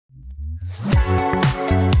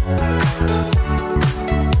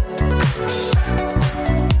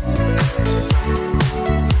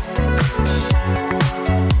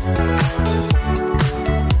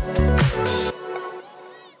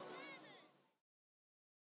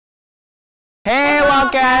Hey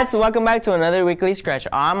Wildcats! Welcome back to another weekly scratch.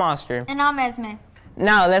 I'm Oscar. And I'm Esme.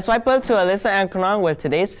 Now let's swipe up to Alyssa and Kanan with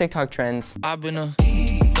today's TikTok trends. I've been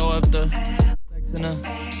throw up the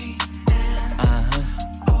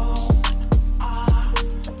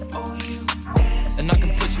and I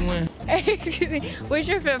can put you in. Excuse me, where's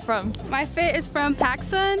your fit from? My fit is from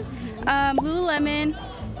PacSun, Lululemon,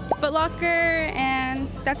 Foot Locker, and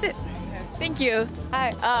that's it. Thank you.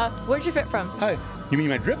 Hi, where's your fit from? Hi, you mean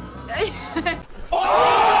my drip?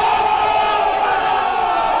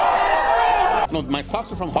 No, my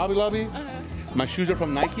socks are from Hobby Lobby, my shoes are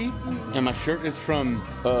from Nike, and my shirt is from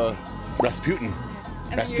Rasputin.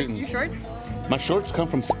 And your shorts? My shorts come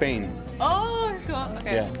from Spain. Oh, cool.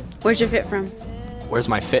 Okay. Yeah. Where's your fit from? Where's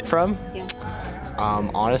my fit from? Yeah.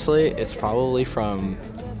 Honestly, it's probably from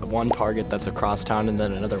one Target that's across town and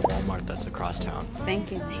then another Walmart that's across town.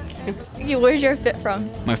 Thank you. Thank you. Where's your fit from?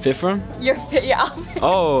 My fit from? Your fit, your outfit.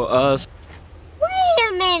 Oh, Wait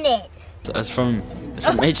a minute. it's from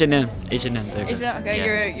H&M. H&M. Okay,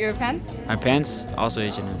 Yeah. your pants? My pants, also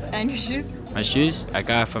H&M. And your shoes? My shoes, I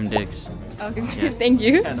got from Dick's. Okay, thank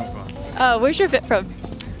you. Yeah, no problem. Where's your fit from?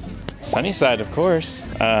 Sunnyside, of course.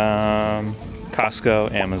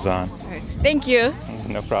 Costco, Amazon. Okay. Thank you.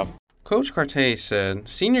 No problem. Coach Cartier said,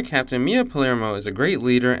 Senior Captain Mia Palermo is a great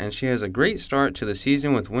leader and she has a great start to the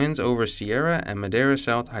season with wins over Sierra and Madera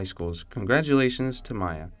South High Schools. Congratulations to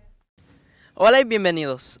Maya. Hola y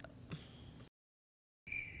bienvenidos.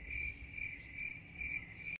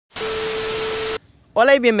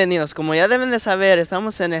 Hola y bienvenidos. Como ya deben de saber,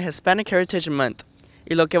 estamos en el Hispanic Heritage Month.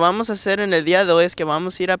 Y lo que vamos a hacer en el día de hoy es que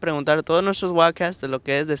vamos a ir a preguntar a todos nuestros Wildcats de lo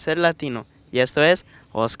que es de ser latino. Y esto es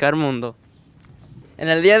Oscar Mundo. En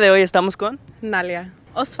el día de hoy estamos con Nalia.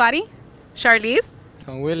 Osfari. Charlize.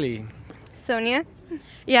 Son Willy. Sonia.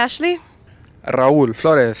 Y Ashley. Raúl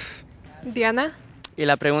Flores. Diana. y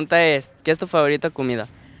la pregunta es, ¿qué es tu favorita comida?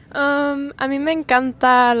 A mí me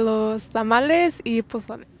encantan los tamales y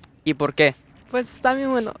pozole. ¿Y por qué? Pues están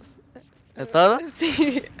bien buenos. ¿Es todo?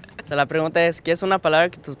 Sí. O sea, la pregunta es, ¿qué es una palabra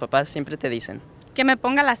que tus papás siempre te dicen? Que me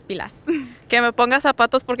ponga las pilas. Que me ponga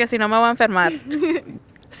zapatos porque si no me voy a enfermar.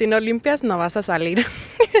 Si no limpias no vas a salir.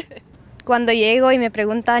 Cuando llego y me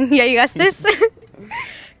preguntan, ¿ya llegaste?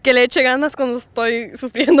 Que le eche ganas cuando estoy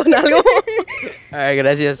sufriendo en algo. Ay,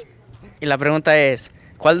 gracias. Y la pregunta es,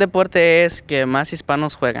 ¿cuál deporte es que más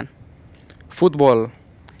hispanos juegan? Fútbol.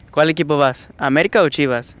 ¿Cuál equipo vas? ¿América o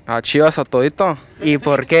Chivas? A Chivas a todito. ¿Y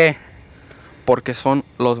por qué? Porque son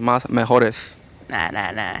los más mejores. Nah.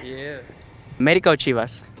 ¿América o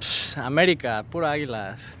Chivas? América, puro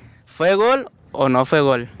Águilas. ¿Fue gol o no fue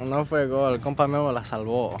gol? No fue gol, compa Memo la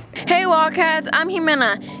salvó. Hey Wildcats, I'm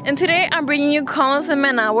Jimena, and today I'm bringing you Con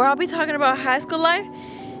Semana, where I'll be talking about high school life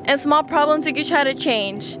and small problems you can try to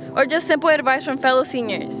change, or just simple advice from fellow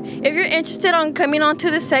seniors. If you're interested on coming on to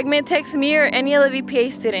this segment, text me or any of the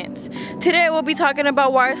VPA students. Today we'll be talking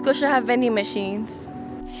about why our school should have vending machines.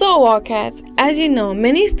 So Wildcats, as you know,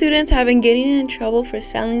 many students have been getting in trouble for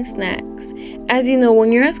selling snacks. As you know,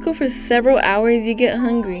 when you're at school for several hours, you get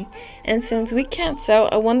hungry. And since we can't sell,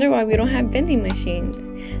 I wonder why we don't have vending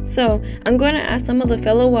machines. So, I'm going to ask some of the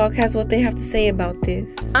fellow Wildcats what they have to say about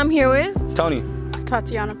this. I'm here with Tony.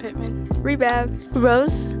 Tatiana Pittman. Rebab.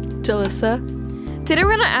 Rose. Jalissa. Today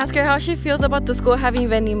we're gonna ask her how she feels about the school having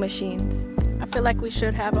vending machines. I feel like we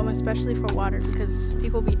should have them, especially for water, because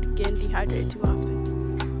people be getting dehydrated too often.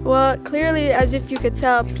 Well, clearly, as if you could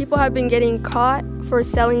tell, people have been getting caught for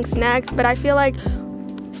selling snacks, but I feel like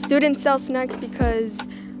students sell snacks because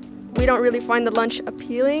we don't really find the lunch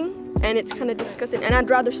appealing, and it's kind of disgusting, and I'd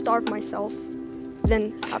rather starve myself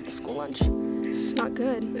than have the school lunch. It's just not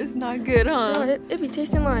good. It's not good, huh? No, it'd be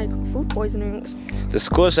tasting like food poisoning. The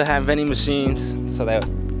school should have vending machines so that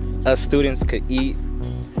us students could eat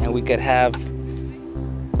and we could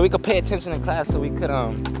pay attention in class so we could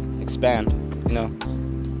expand, you know.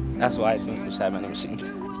 That's why I think we should have vending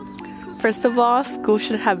machines. First of all, school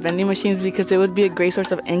should have vending machines because it would be a great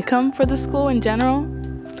source of income for the school in general.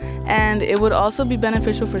 And it would also be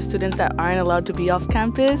beneficial for students that aren't allowed to be off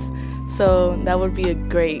campus. So that would be a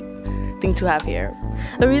great thing to have here.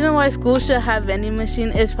 The reason why schools should have vending machine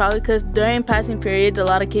is probably because during passing periods, a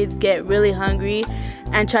lot of kids get really hungry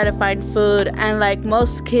and try to find food. And like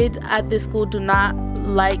most kids at this school do not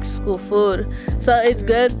like school food. So it's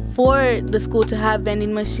good for the school to have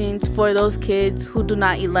vending machines for those kids who do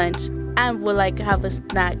not eat lunch and would like to have a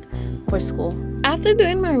snack for school. After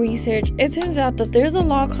doing my research, it turns out that there's a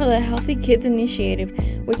law called the Healthy Kids Initiative,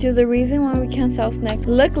 which is the reason why we can't sell snacks.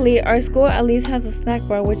 Luckily, our school at least has a snack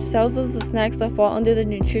bar which sells us the snacks that fall under the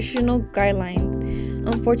nutritional guidelines.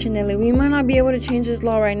 Unfortunately, we might not be able to change this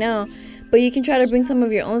law right now, but you can try to bring some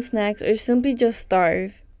of your own snacks or simply just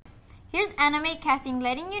starve. Here's Anime Casting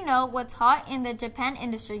letting you know what's hot in the Japan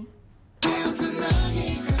industry.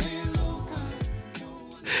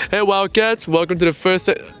 Hey Wildcats, welcome to the first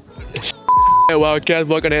Hey Wildcats,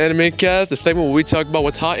 welcome to Anime Cast, the segment where we talk about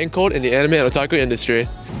what's hot and cold in the anime and otaku industry.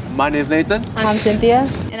 My name is Nathan. I'm Cynthia.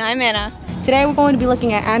 And I'm Anna. Today we're going to be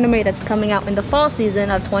looking at anime that's coming out in the fall season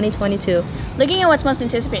of 2022. Looking at what's most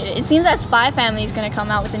anticipated, it seems that Spy Family is going to come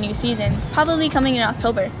out with a new season, probably coming in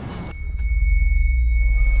October.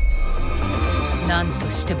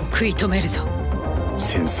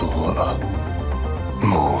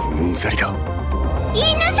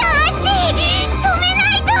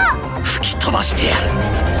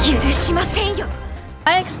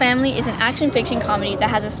 Spy X Family is an action fiction comedy that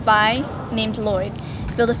has a spy named Lloyd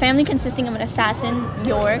build a family consisting of an assassin,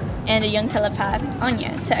 Yor, and a young telepath,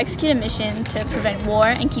 Anya, to execute a mission to prevent war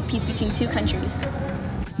and keep peace between two countries.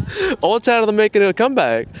 All tired of making a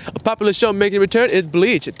comeback. A popular show making a return is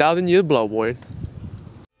Bleach, 1,000 Years Blood War.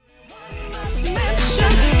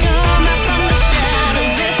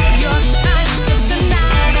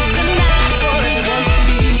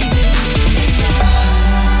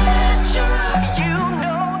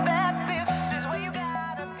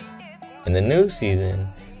 In the new season,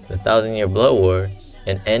 the 1,000-Year Blood War,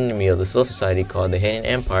 an enemy of the Soul Society called the Hidden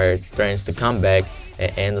Empire threatens to come back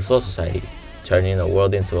and end the Soul Society, turning the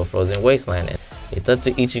world into a frozen wasteland. And it's up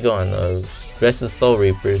to Ichigo and the rest of the Soul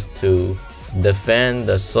Reapers to defend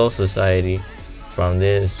the Soul Society from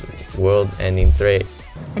this world-ending threat.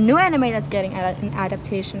 A new anime that's getting an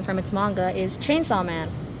adaptation from its manga is Chainsaw Man.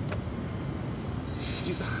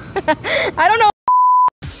 I don't know.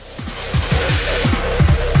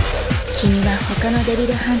 君は他のデビ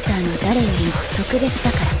ルハンターの誰よりも特別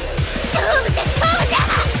だから勝負じゃ戦い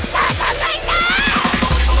だ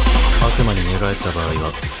悪魔に寝返った場合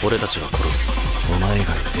は俺たちが殺すお前以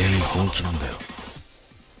外全員本気なんだよ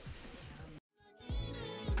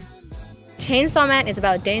Chainsaw Man is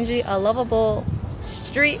about Denji, a lovable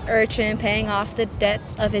street urchin paying off the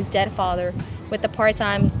debts of his dead father with the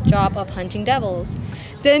part-time job of hunting devils.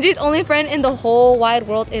 Denji's only friend in the whole wide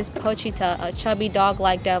world is Pochita, a chubby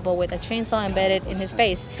dog-like devil with a chainsaw embedded in his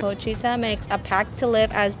face. Pochita makes a pact to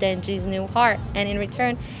live as Denji's new heart, and in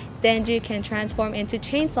return, Denji can transform into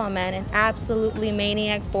Chainsaw Man, an absolutely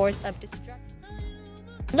maniac force of destruction.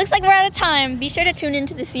 Looks like we're out of time. Be sure to tune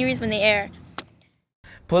into the series when they air.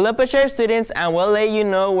 Pull up a chair, students, and we'll let you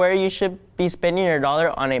know where you should be spending your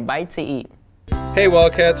dollar on a bite to eat. Hey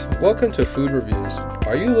Wildcats, welcome to Food Reviews.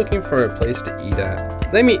 Are you looking for a place to eat at?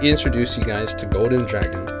 Let me introduce you guys to Golden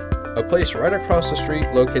Dragon, a place right across the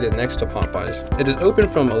street located next to Popeyes. It is open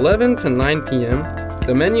from 11 to 9 p.m.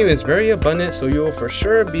 The menu is very abundant, so you will for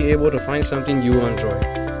sure be able to find something you will enjoy.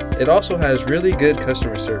 It also has really good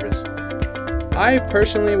customer service. I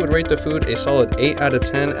personally would rate the food a solid 8 out of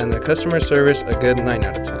 10 and the customer service a good 9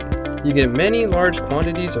 out of 10. You get many large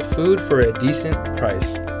quantities of food for a decent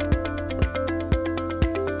price.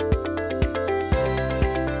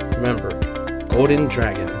 Remember, Golden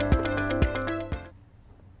Dragon.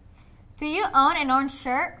 Do you own an orange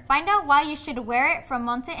shirt? Find out why you should wear it from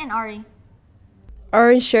Monte and Ari.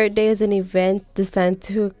 Orange Shirt Day is an event designed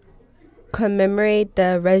to commemorate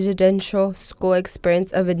the residential school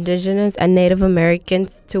experience of Indigenous and Native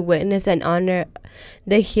Americans, to witness and honor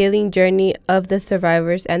the healing journey of the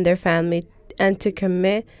survivors and their family, and to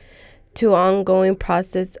commit to ongoing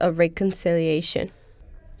process of reconciliation.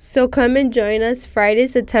 So come and join us Friday,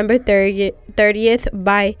 September 30th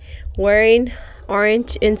by wearing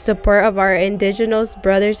orange in support of our Indigenous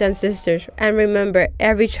brothers and sisters. And remember,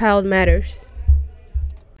 every child matters.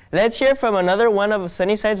 Let's hear from another one of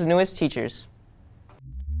Sunnyside's newest teachers.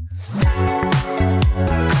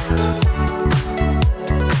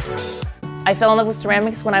 I fell in love with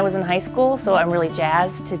ceramics when I was in high school, so I'm really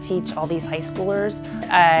jazzed to teach all these high schoolers.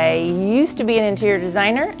 I used to be an interior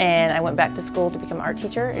designer, and I went back to school to become an art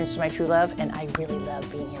teacher, and it's my true love, and I really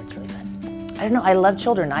love being here. It's really fun. I don't know, I love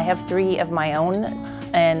children. I have 3 of my own,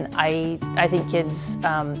 and I think kids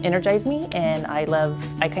energize me, and I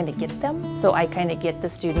kind of get them. So I kind of get the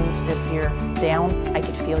students. If you're down, I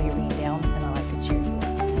could feel you being down, and I like to cheer you up.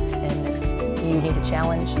 And if you need a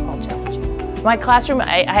challenge, I'll challenge you. My classroom,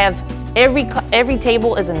 I have every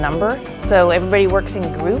table is a number, so everybody works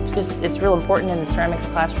in groups. It's real important in the ceramics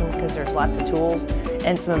classroom because there's lots of tools,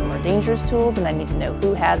 and some of them are dangerous tools, and I need to know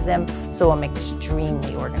who has them, so I'm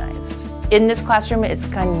extremely organized. In this classroom, it's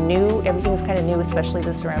kind of new. Everything's kind of new, especially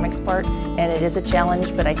the ceramics part, and it is a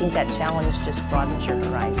challenge, but I think that challenge just broadens your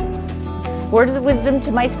horizons. Words of wisdom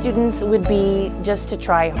to my students would be just to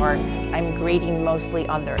try hard. I'm grading mostly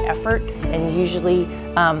on their effort, and usually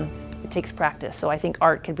it takes practice. So I think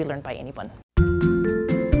art could be learned by anyone.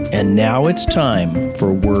 And now it's time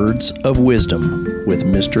for Words of Wisdom with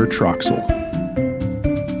Mr. Troxel.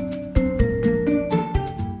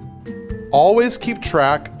 Always keep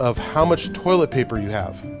track of how much toilet paper you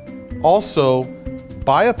have. Also,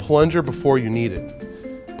 buy a plunger before you need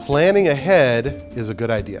it. Planning ahead is a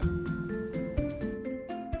good idea.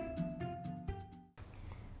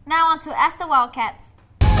 Now on to Ask the Wildcats.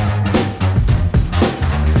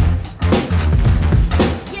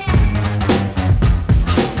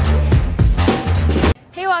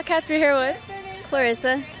 Hey Wildcats, we're here with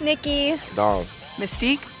Clarissa, Nikki, Dom,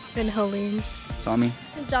 Mystique, and Helene, Tommy,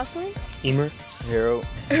 and Jocelyn, Emer, Harold,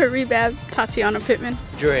 Rebab, Tatiana Pittman.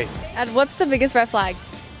 Dre. And what's the biggest red flag?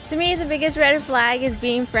 To me, the biggest red flag is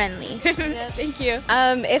being friendly. Yeah, thank you.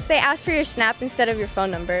 If they ask for your snap instead of your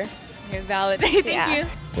phone number. Okay, valid. Thank you.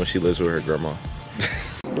 When she lives with her grandma.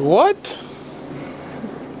 What?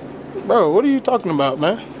 Bro, what are you talking about,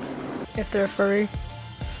 man? If they're furry.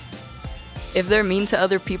 If they're mean to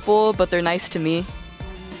other people, but they're nice to me.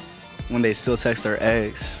 When they still text their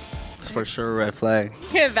ex, it's for sure a red flag.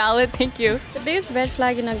 Yeah, valid, thank you. The biggest red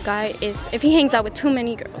flag in a guy is if he hangs out with too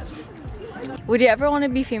many girls. Would you ever want to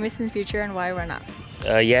be famous in the future, and why or not?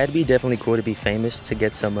 Yeah, it'd be definitely cool to be famous, to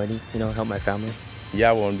get some money, you know, help my family. Yeah,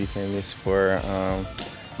 I want to be famous for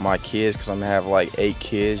my kids, because I'm going to have like 8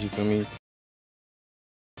 kids, you feel me?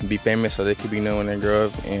 Be famous so they could be known when they grow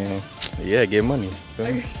up and, yeah, get money.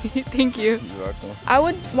 Thank you. You're welcome. I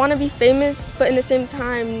would want to be famous, but in the same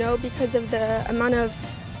time, no, because of the amount of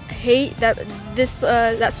hate that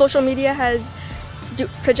that social media has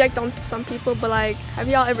project on some people. But like, have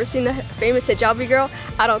y'all ever seen the famous hijabi girl?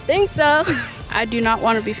 I don't think so. I do not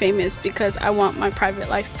want to be famous because I want my private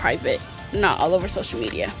life private, not all over social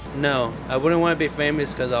media. No, I wouldn't want to be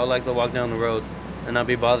famous because I would like to walk down the road and not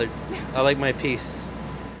be bothered. I like my peace.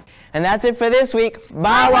 And that's it for this week.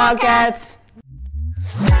 Bye, Wildcats!